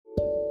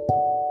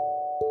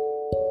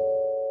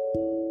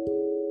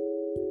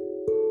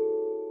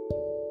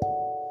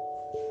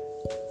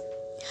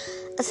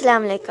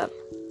Assalamu alaikum.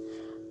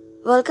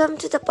 Welcome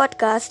to the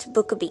podcast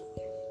Bookabee.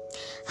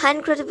 Hi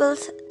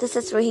Incredibles, this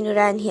is Rohi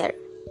Nuran here.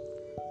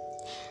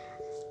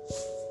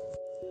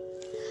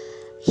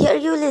 Here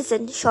you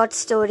listen short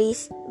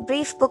stories,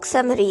 brief book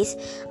summaries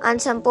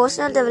and some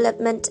personal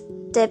development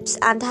tips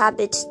and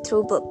habits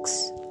through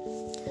books.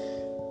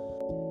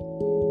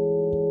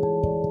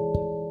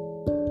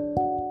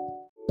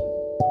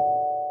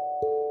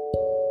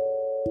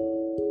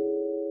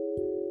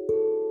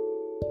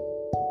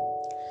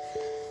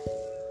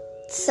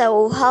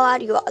 So, how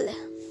are you all?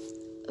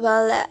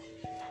 Well,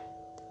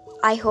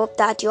 I hope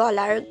that you all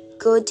are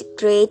good,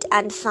 great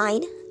and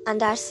fine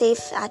and are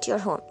safe at your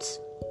homes.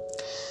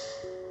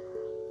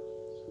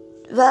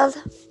 Well,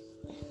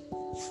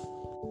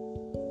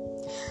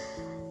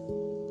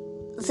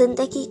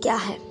 ज़िंदगी क्या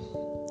है?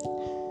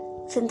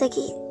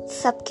 ज़िंदगी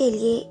सबके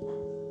लिए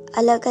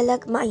अलग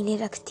अलग मायने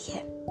रखती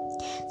है.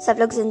 सब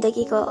लोग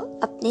ज़िंदगी को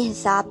अपने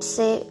हिसाब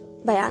से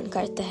बयान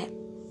करते हैं.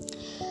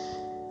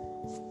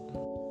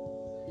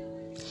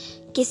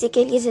 किसी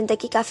के लिए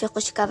ज़िंदगी काफ़ी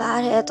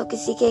खुशगवार है तो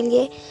किसी के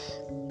लिए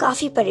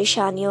काफ़ी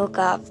परेशानियों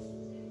का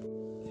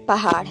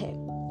पहाड़ है.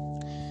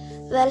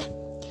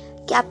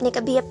 क्या आपने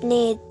कभी अपने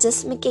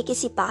जिस्म के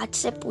किसी पार्ट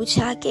से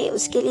पूछा कि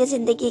उसके लिए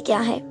ज़िंदगी क्या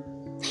है?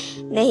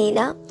 नहीं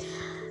ना?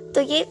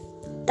 तो ये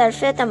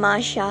तरफ़े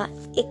तमाशा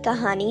एक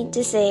कहानी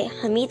जिसे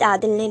हमीद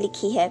आदिल ने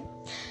लिखी है,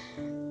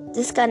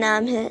 जिसका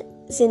नाम है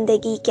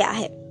ज़िंदगी क्या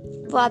है,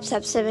 वो आप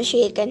सबसे मैं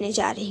शेयर करने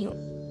जा रही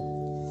हूँ.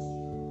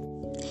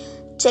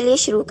 चलिए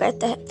शुरू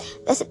करते हैं.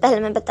 वैसे पहले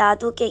मैं बता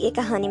दूं कि ये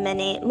कहानी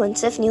मैंने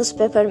मुंसिफ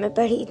न्यूज़पेपर में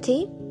पढ़ी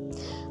थी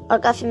और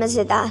काफ़ी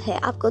मज़ेदार है,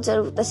 आपको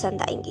ज़रूर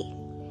पसंद आएंगी.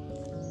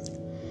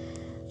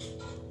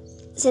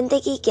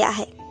 ज़िंदगी क्या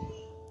है?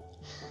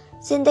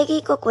 ज़िंदगी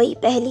को कोई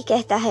पहेली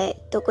कहता है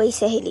तो कोई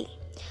सहेली,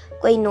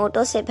 कोई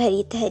नोटों से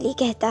भरी थैली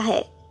कहता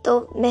है तो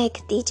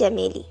महकती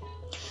चमेली,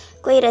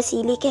 कोई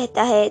रसीली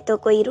कहता है तो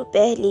कोई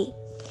रुपहली,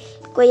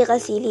 कोई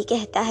गसीली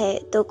कहता है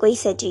तो कोई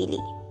सजीली.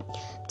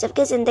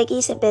 जबकि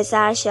ज़िंदगी से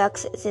बेजार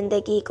शख्स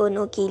ज़िंदगी को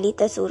नोकीली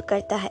तस्वूर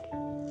करता है.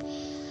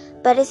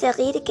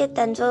 बरसग़ीर के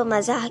तंज़ो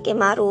मज़ाह के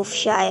मारूफ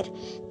शायर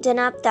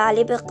जनाब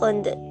तालिब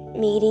क़ुंद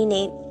मीरी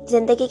ने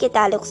ज़िंदगी के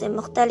ताल्लुक़ से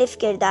मुख्तलिफ़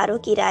किरदारों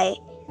की राय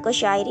को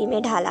शायरी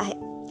में ढाला है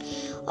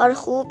और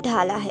ख़ूब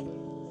ढाला है.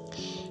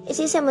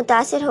 इसी से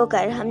मुतासिर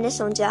होकर हमने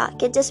सोचा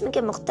कि जिस्म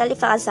के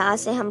मुख्तलिफ़ अज़ा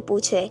से हम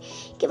पूछे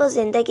कि वो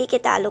ज़िंदगी के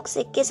ताल्लुक़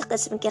से किस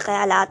किस्म के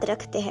ख़यालात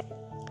रखते हैं.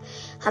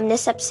 हमने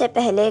सबसे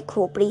पहले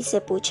खोपड़ी से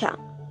पूछा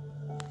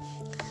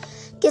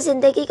कि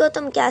ज़िंदगी को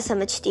तुम क्या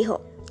समझती हो?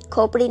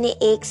 खोपड़ी ने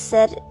एक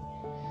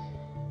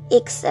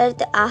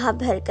सर्द आह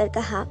भरकर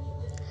कहा,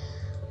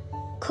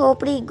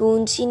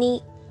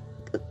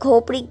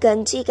 खोपड़ी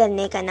गंजी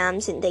करने का नाम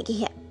ज़िंदगी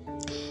है.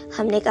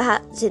 हमने कहा,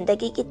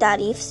 ज़िंदगी की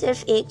तारीफ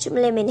सिर्फ एक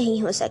जुमले में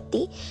नहीं हो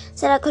सकती,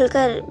 ज़रा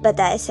खुलकर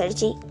बताए सर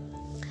जी.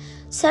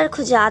 सर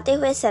खुजाते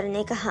हुए सर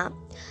ने कहा,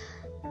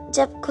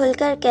 जब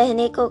खुलकर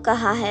कहने को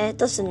कहा है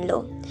तो सुन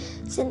लो.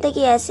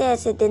 ज़िंदगी ऐसे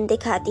ऐसे दिन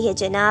दिखाती है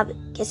जनाब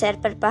कि सर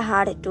पर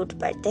पहाड़ टूट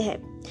पड़ते हैं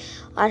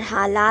और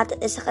हालात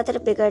इस कदर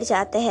बिगड़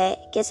जाते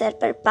हैं कि सर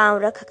पर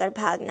पाँव रख कर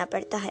भागना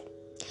पड़ता है.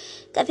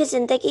 कभी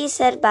ज़िंदगी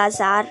सर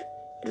बाजार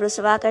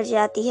रुसवा कर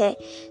जाती है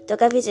तो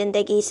कभी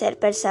ज़िंदगी सर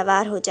पर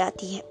सवार हो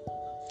जाती है.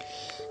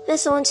 मैं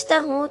सोचता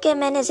हूँ कि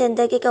मैंने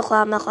ज़िंदगी को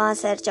ख्वामख्वाह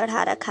सर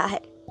चढ़ा रखा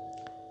है.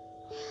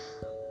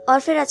 और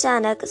फिर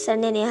अचानक सर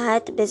ने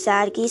निहायत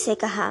बेज़ारगी से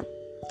कहा,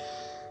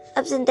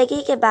 अब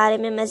ज़िंदगी के बारे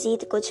में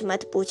मज़ीद कुछ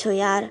मत पूछो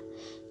यार,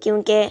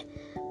 क्योंकि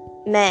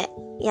मैं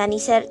यानी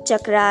सर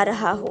चकरा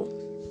रहा हूँ.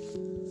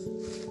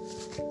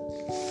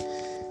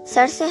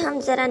 सर से हम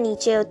ज़रा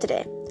नीचे उतरे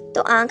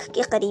तो आँख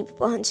के करीब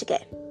पहुँच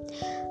गए.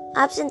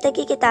 आप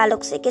ज़िंदगी के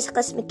ताल्लुक़ से किस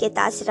किस्म के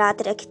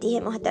तासरात रखती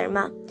है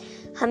मोहतरमा?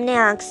 हमने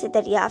आँख से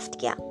दरियाफ्त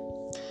किया.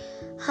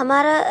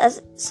 हमारा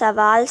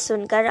सवाल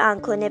सुनकर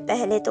आँखों ने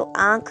पहले तो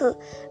आँख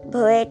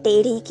भौए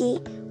टेढ़ी की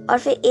और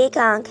फिर एक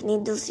आँख ने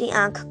दूसरी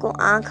आँख को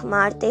आँख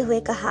मारते हुए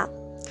कहा,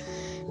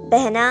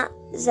 बहना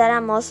ज़रा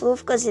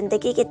मौसूफ को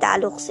ज़िंदगी के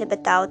ताल्लुक़ से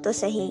बताओ तो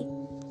सही.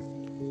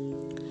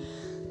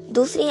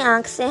 दूसरी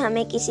आँख से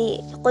हमें किसी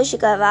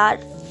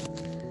खुशगवार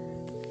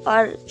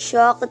और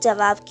शौक़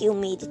जवाब की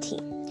उम्मीद थी,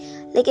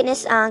 लेकिन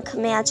इस आँख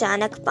में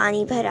अचानक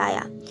पानी भर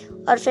आया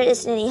और फिर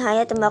इसने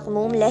निहायत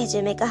मग़मूम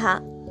लहजे में कहा,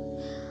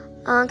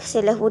 आँख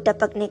से लहू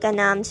टपकने का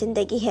नाम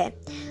ज़िंदगी है,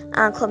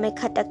 आँखों में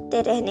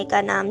खटकते रहने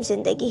का नाम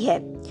ज़िंदगी है,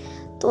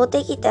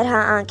 तोते की तरह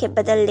आंखें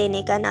बदल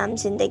लेने का नाम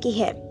ज़िंदगी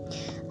है,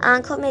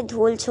 आँखों में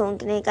धूल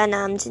झोंकने का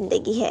नाम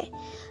ज़िंदगी है,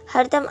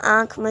 हरदम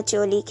आँख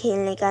मचोली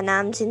खेलने का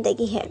नाम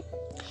ज़िंदगी है.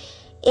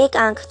 एक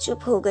आँख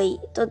चुप हो गई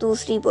तो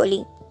दूसरी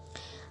बोली,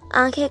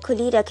 आँखें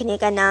खुली रखने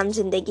का नाम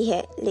ज़िंदगी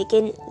है,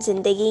 लेकिन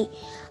ज़िंदगी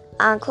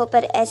आँखों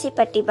पर ऐसी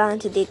पट्टी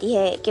बांध देती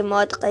है कि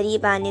मौत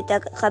करीब आने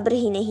तक खबर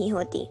ही नहीं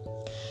होती.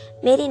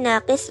 मेरी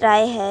नाक़िस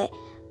राय है,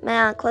 मैं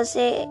आँखों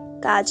से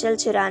काजल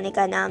चुराने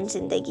का नाम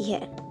ज़िंदगी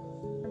है.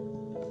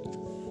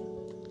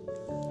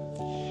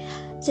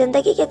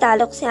 ज़िंदगी के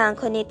ताल्लुक़ से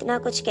आँखों ने इतना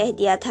कुछ कह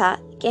दिया था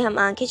कि हम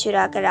आंखें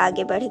चुरा कर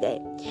आगे बढ़ गए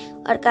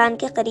और कान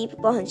के करीब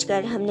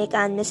पहुंचकर हमने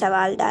कान में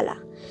सवाल डाला,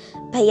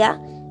 بھیا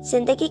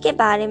زندگی کے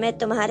بارے میں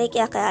تمہارے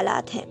کیا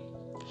خیالات ہیں؟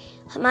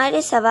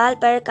 ہمارے سوال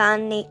پر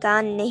کان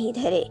نہیں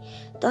دھرے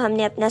تو ہم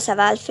نے اپنا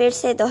سوال پھر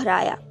سے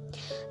دہرایا،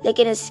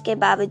 لیکن اس کے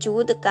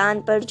باوجود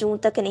کان پر جوں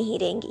تک نہیں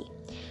رینگی۔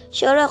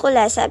 شور و غل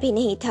ایسا بھی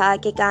نہیں تھا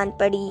کہ کان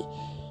پڑی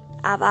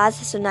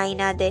آواز سنائی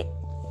نہ دے۔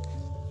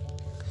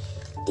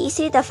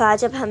 تیسری دفعہ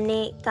جب ہم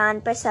نے کان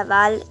پر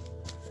سوال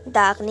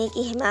داغنے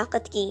کی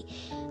حماقت کی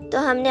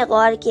تو ہم نے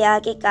غور کیا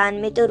کہ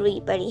کان میں تو روئی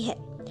پڑی ہے۔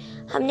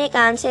 ہم نے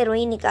کان سے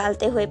روئی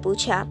نکالتے ہوئے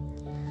پوچھا،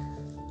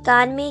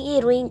 کان میں یہ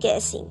روئی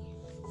کیسی؟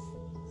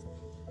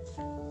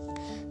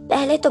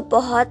 پہلے تو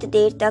بہت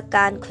دیر تک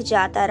کان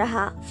کھجاتا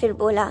رہا، پھر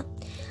بولا،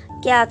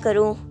 کیا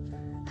کروں،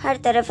 ہر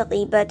طرف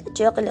غیبت،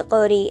 چغل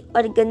خوری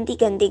اور گندی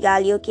گندی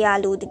گالیوں کی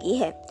آلودگی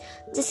ہے،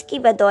 جس کی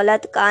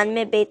بدولت کان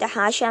میں بے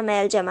تحاشا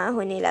میل جمع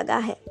ہونے لگا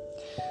ہے۔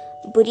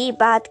 بری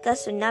بات کا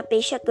سننا بے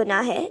شک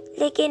گناہ ہے،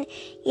 لیکن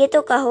یہ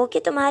تو کہو کہ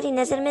تمہاری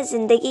نظر میں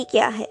زندگی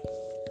کیا ہے؟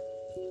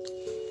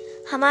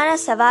 ہمارا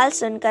سوال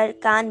سن کر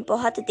کان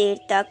بہت دیر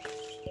تک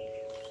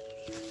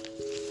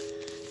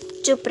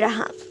چپ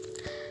رہا،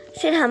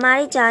 پھر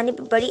ہماری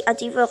جانب بڑی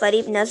عجیب و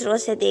غریب نظروں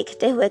سے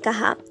دیکھتے ہوئے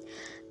کہا،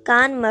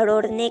 کان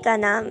مروڑنے کا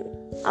نام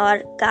اور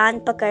کان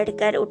پکڑ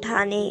کر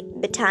اٹھانے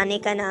بٹھانے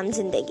کا نام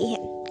زندگی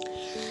ہے۔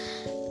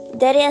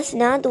 در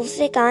اثنا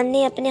دوسرے کان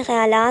نے اپنے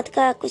خیالات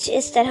کا کچھ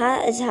اس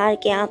طرح اظہار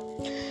کیا،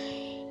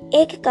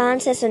 ایک کان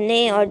سے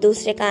سننے اور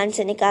دوسرے کان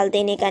سے نکال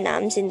دینے کا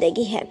نام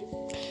زندگی ہے۔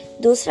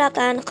 دوسرا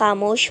کان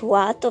خاموش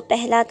ہوا تو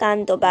پہلا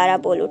کان دوبارہ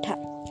بول اٹھا،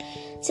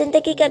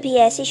 زندگی کبھی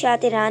ایسی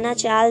شاطرانہ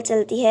چال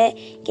چلتی ہے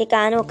کہ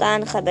کانوں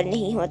کان خبر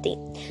نہیں ہوتی۔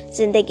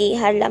 زندگی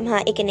ہر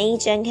لمحہ ایک نئی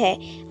جنگ ہے،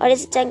 اور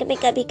اس جنگ میں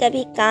کبھی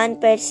کبھی کان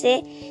پر سے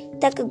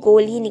تک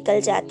گولی نکل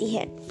جاتی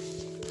ہے۔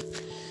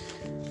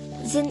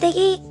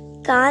 زندگی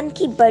کان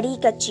کی بڑی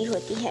کچی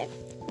ہوتی ہے،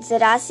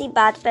 ذرا سی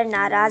بات پر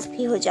ناراض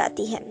بھی ہو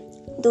جاتی ہے۔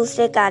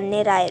 دوسرے کان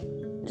نے رائے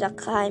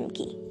قائم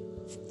کی۔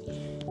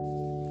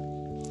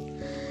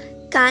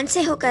 کان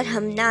سے ہو کر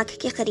ہم ناک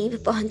کے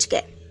قریب پہنچ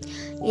گئے۔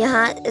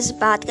 یہاں اس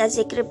بات کا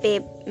ذکر بے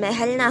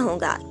محل نہ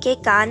ہوگا کہ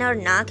کان اور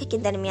ناک کے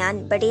درمیان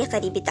بڑے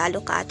قریبی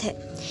تعلقات ہیں،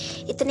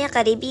 اتنے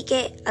قریبی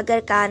کہ اگر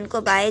کان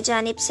کو بائیں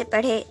جانب سے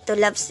پڑھے تو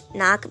لفظ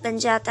ناک بن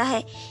جاتا ہے،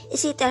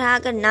 اسی طرح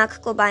اگر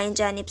ناک کو بائیں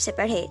جانب سے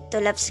پڑھے تو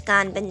لفظ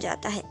کان بن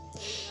جاتا ہے۔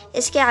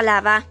 اس کے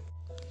علاوہ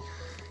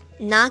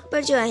ناک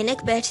پر جو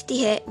عینک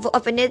بیٹھتی ہے وہ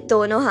اپنے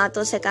دونوں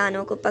ہاتھوں سے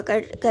کانوں کو پکڑ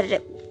کر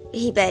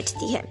ہی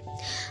بیٹھتی ہے۔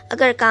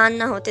 اگر کان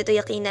نہ ہوتے تو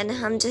یقیناً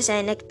ہم جیسے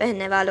عینک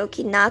پہننے والوں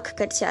کی ناک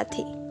کٹ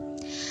جاتی۔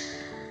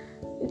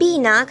 بی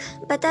ناک،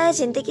 بتائے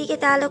زندگی کے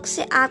تعلق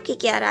سے آپ کی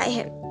کیا رائے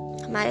ہے؟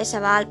 ہمارے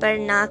سوال پر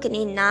ناک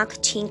نے ناک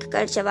چھینک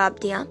کر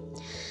جواب دیا،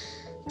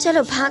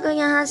 چلو بھاگو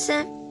یہاں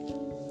سے،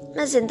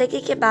 میں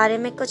زندگی کے بارے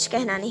میں کچھ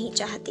کہنا نہیں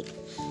چاہتی۔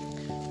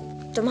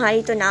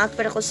 تمہاری تو ناک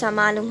پر غصہ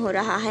معلوم ہو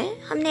رہا ہے،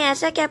 ہم نے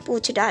ایسا کیا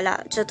پوچھ ڈالا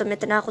جو تم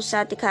اتنا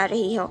غصہ دکھا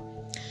رہی ہو؟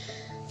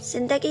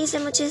 زندگی سے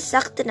مجھے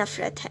سخت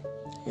نفرت ہے،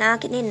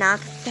 ناک نے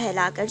ناک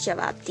پھیلا کر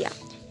جواب دیا۔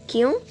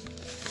 کیوں؟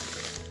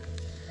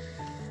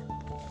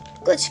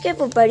 کچھ کہ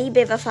وہ بڑی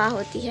بے وفا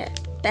ہوتی ہے۔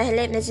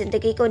 پہلے میں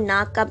زندگی کو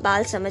ناک کا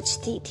بال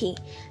سمجھتی تھی،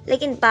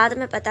 لیکن بعد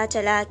میں پتا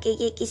چلا کہ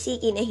یہ کسی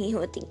کی نہیں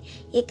ہوتی،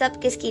 یہ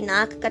کب کس کی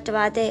ناک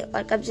کٹوا دے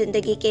اور کب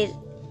زندگی کے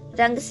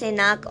رنگ سے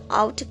ناک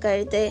آؤٹ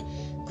کر دے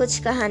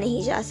کچھ کہا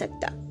نہیں جا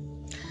سکتا۔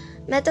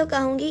 میں تو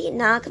کہوں گی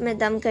ناک میں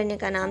دم کرنے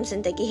کا نام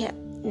زندگی ہے،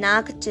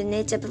 ناک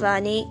چننے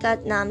چبوانے کا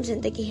نام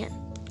زندگی ہے۔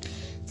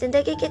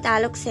 زندگی کے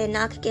تعلق سے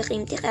ناک کے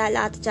قیمتی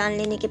خیالات جان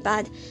لینے کے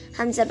بعد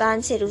ہم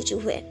زبان سے رجوع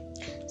ہوئے۔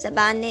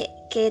 زبان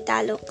کے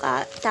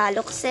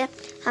تعلق سے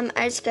ہم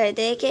عرض کر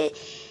دیں کہ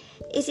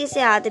اسی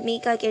سے آدمی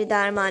کا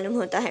کردار معلوم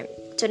ہوتا ہے۔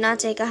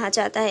 چنانچہ کہا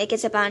جاتا ہے کہ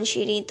زبان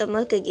شیریں تو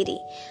ملک گری،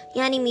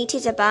 یعنی میٹھی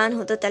زبان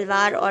ہو تو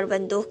تلوار اور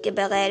بندوق کے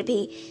بغیر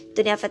بھی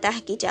دنیا فتح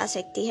کی جا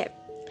سکتی ہے۔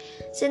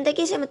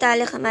 زندگی سے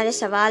متعلق ہمارے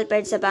سوال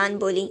پر زبان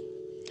بولی،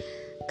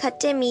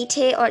 کھٹے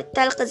میٹھے اور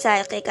تلخ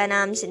ذائقے کا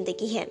نام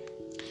زندگی ہے۔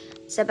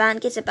 زبان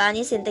کی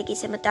زبانی زندگی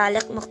سے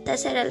متعلق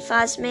مختصر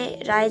الفاظ میں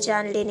رائے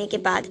جان لینے کے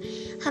بعد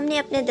ہم نے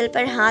اپنے دل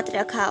پر ہاتھ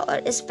رکھا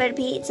اور اس پر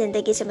بھی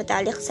زندگی سے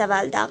متعلق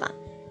سوال داغا۔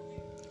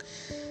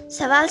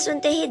 سوال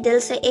سنتے ہی دل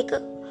سے ایک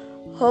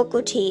ہوک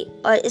اٹھی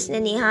اور اس نے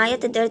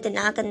نہایت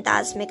دردناک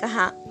انداز میں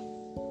کہا،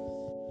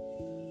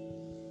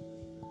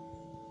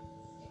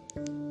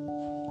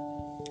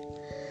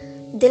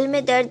 دل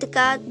میں درد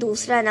کا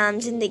دوسرا نام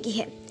زندگی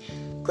ہے۔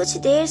 کچھ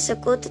دیر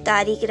سکوت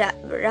تاریک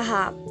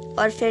رہا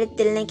اور پھر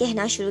دل نے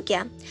کہنا شروع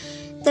کیا،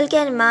 دل کے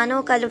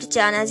ارمانوں کا لٹ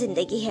جانا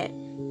زندگی ہے۔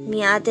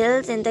 میاں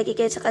دل، زندگی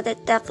کے قدر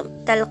تک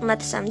تلخ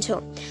مت سمجھو۔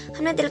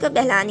 ہم نے دل کو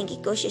بہلانے کی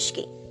کوشش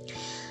کی۔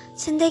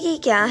 زندگی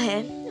کیا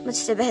ہے مجھ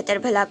سے بہتر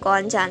بھلا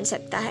کون جان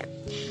سکتا ہے؟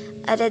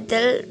 ارے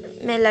دل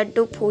میں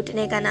لڈو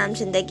پھوٹنے کا نام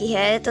زندگی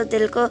ہے تو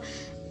دل کو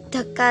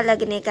دھکا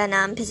لگنے کا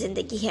نام بھی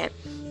زندگی ہے۔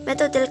 میں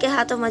تو دل کے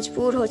ہاتھوں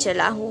مجبور ہو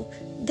چلا ہوں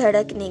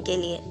دھڑکنے کے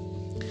لیے۔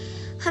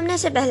 ہم نے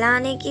اسے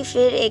بہلانے کی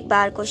پھر ایک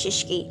بار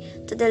کوشش کی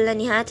تو دل نے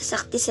نہایت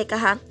سختی سے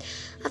کہا،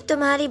 اب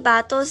تمہاری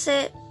باتوں سے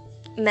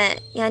میں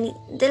یعنی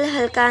دل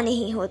ہلکا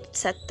نہیں ہو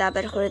سکتا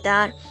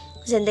برخوردار۔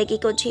 زندگی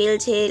کو جھیل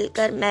جھیل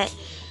کر میں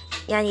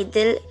یعنی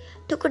دل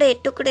टुकड़े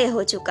टुकड़े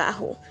हो चुका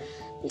हूँ।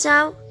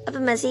 जाओ अब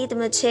मज़ीद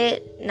मुझे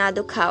ना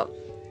दुखाओ,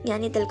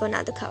 यानी दिल को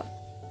ना दुखाओ।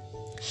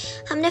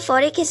 हमने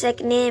फौरी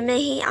खिसकने में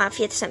ही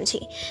आफियत समझी,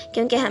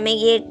 क्योंकि हमें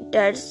ये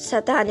डर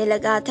सताने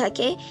लगा था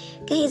कि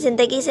कहीं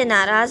ज़िंदगी से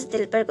नाराज़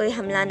दिल पर कोई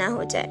हमला ना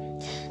हो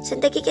जाए।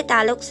 ज़िंदगी के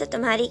ताल्लुक़ से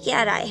तुम्हारी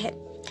क्या राय है?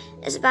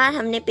 इस बार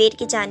हमने पेट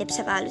की जानिब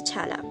सवाल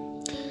उछाला।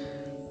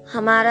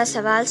 हमारा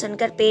सवाल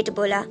सुनकर पेट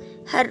बोला,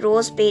 हर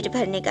रोज़ पेट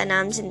भरने का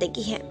नाम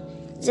ज़िंदगी है।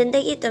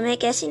 ज़िंदगी तुम्हें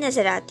कैसी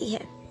नज़र आती है?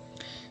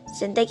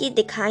 ज़िंदगी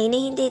दिखाई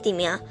नहीं देती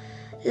मियाँ,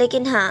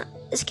 लेकिन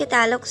हाँ, इसके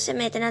ताल्लुक़ से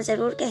मैं इतना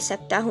ज़रूर कह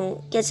सकता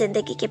हूँ कि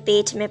ज़िंदगी के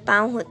पेट में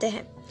पाँव होते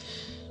हैं।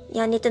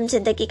 यानी तुम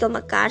ज़िंदगी को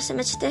मक्कार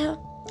समझते हो?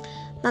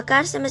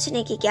 मक्कार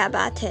समझने की क्या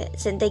बात है,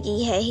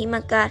 ज़िंदगी है ही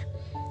मक्कार।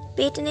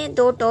 पेट ने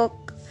दो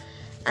टोक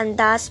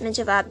अंदाज में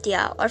जवाब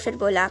दिया और फिर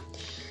बोला,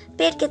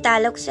 पेट के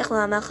ताल्लुक़ से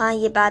ख़्वामख़्वाह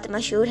ये बात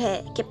मशहूर है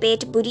कि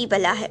पेट बुरी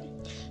बला है,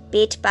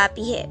 पेट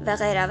पापी है,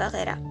 वगैरह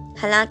वगैरह।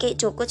 हालांकि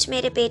जो कुछ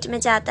मेरे पेट में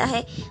जाता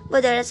है वो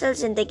दरअसल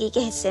ज़िंदगी के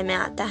हिस्से में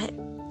आता है।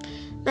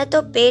 मैं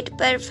तो पेट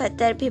पर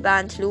फतर भी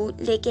बांध लूँ,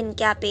 लेकिन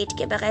क्या पेट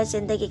के बगैर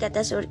ज़िंदगी का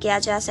तस्वुर किया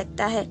जा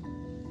सकता है?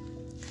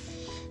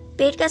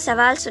 पेट का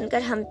सवाल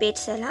सुनकर हम पेट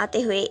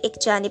सहलाते हुए एक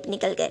जानिब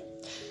निकल गए।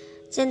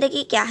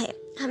 ज़िंदगी क्या है?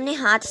 हमने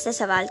हाथ से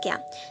सवाल किया।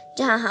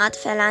 जहाँ हाथ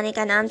फैलाने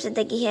का नाम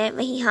ज़िंदगी है,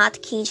 वहीं हाथ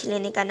खींच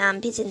लेने का नाम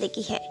भी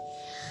ज़िंदगी है।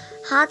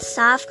 हाथ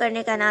साफ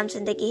करने का नाम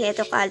ज़िंदगी है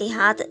तो खाली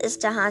हाथ इस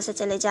जहाँ से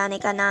चले जाने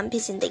का नाम भी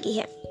ज़िंदगी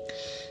है।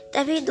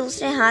 तभी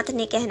दूसरे हाथ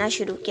ने कहना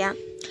शुरू किया,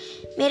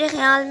 मेरे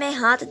ख्याल में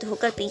हाथ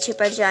धोकर पीछे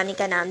पड़ जाने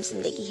का नाम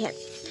ज़िंदगी है,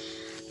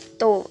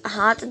 तो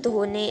हाथ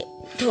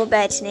धो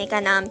बैठने का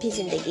नाम भी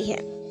ज़िंदगी है।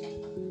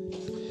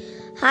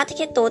 हाथ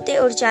के तोते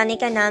उड़ जाने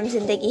का नाम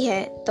ज़िंदगी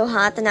है, तो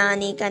हाथ ना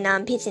आने का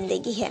नाम भी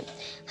ज़िंदगी है।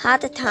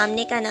 हाथ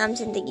थामने का नाम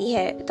ज़िंदगी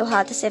है, तो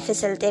हाथ से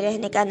फिसलते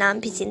रहने का नाम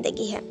भी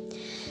ज़िंदगी है।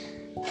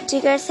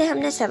 जिगर से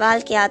हमने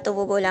सवाल किया तो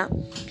वो बोला,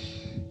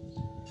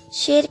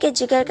 शेर के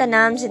जिगर का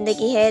नाम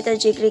ज़िंदगी है, तो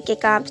जिगर के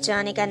कांप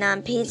जाने का नाम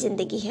भी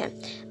ज़िंदगी है।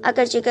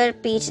 अगर जिगर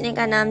पीटने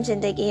का नाम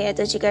ज़िंदगी है,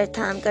 तो जिगर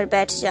थाम कर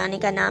बैठ जाने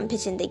का नाम भी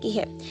ज़िंदगी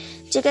है।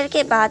 जिगर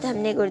के बाद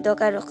हमने गुर्दों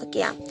का रुख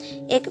किया।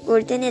 एक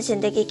गुर्दे ने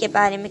ज़िंदगी के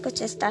बारे में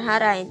कुछ इस तरह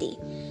राय दी,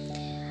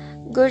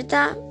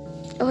 गुर्दा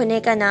होने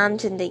का नाम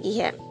ज़िंदगी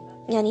है,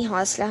 यानी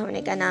हौसला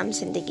होने का नाम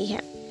ज़िंदगी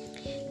है।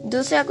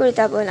 दूसरा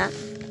गुर्दा बोला,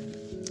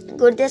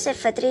 गुर्दे से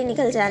फतरी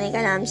निकल जाने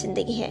का नाम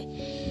ज़िंदगी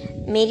है।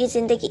 मेरी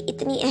ज़िंदगी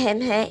इतनी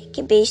अहम है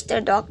कि बेशतर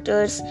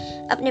डॉक्टर्स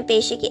अपने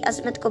पेशे की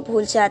अजमत को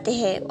भूल जाते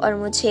हैं और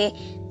मुझे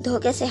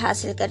धोखे से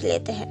हासिल कर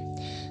लेते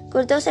हैं।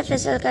 गुर्दों से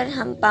फिसल कर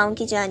हम पाँव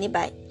की जानिब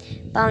आए।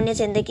 पाँव ने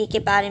ज़िंदगी के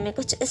बारे में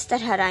कुछ इस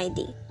तरह राय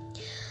दी,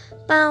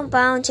 पाँव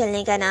पाँव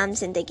चलने का नाम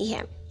ज़िंदगी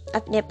है,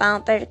 अपने पाँव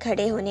पर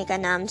खड़े होने का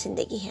नाम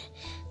ज़िंदगी है।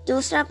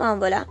 दूसरा पाँव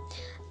बोला,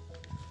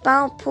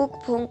 पाँव फूंक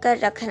फूंक कर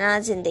रखना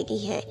ज़िंदगी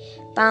है,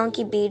 पाँव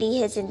की बीड़ी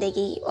है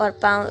ज़िंदगी, और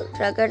पाँव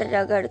रगड़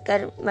रगड़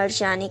कर मर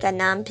जाने का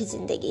नाम भी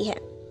ज़िंदगी है।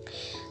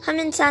 हम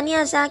इंसानी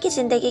अज़ा की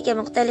ज़िंदगी के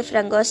मुख्तलिफ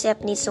रंगों से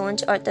अपनी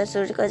सोच और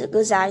तसव्वुर को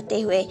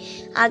गुजारते हुए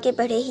आगे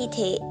बढ़े ही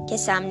थे कि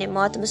सामने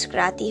मौत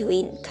मुस्कुराती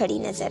हुई खड़ी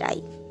नजर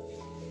आई।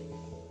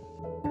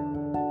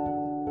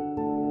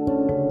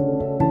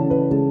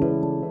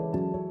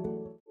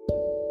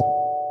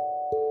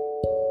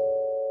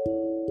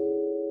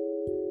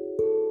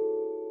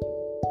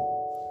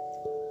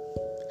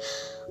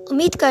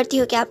 उम्मीद करती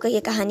हूँ कि आपको ये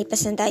कहानी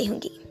पसंद आई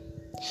होगी।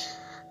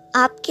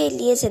 आपके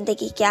लिए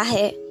ज़िंदगी क्या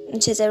है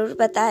मुझे ज़रूर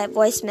बताएं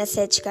वॉइस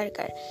मैसेज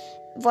कर।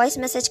 वॉइस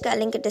मैसेज का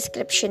लिंक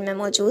डिस्क्रिप्शन में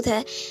मौजूद है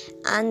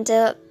एंड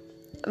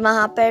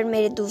वहाँ पर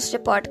मेरे दूसरे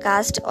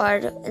पॉडकास्ट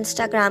और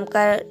इंस्टाग्राम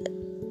का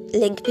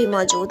लिंक भी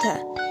मौजूद है।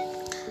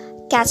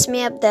 Catch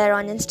me up there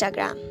on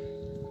Instagram.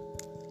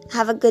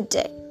 Have a good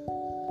day.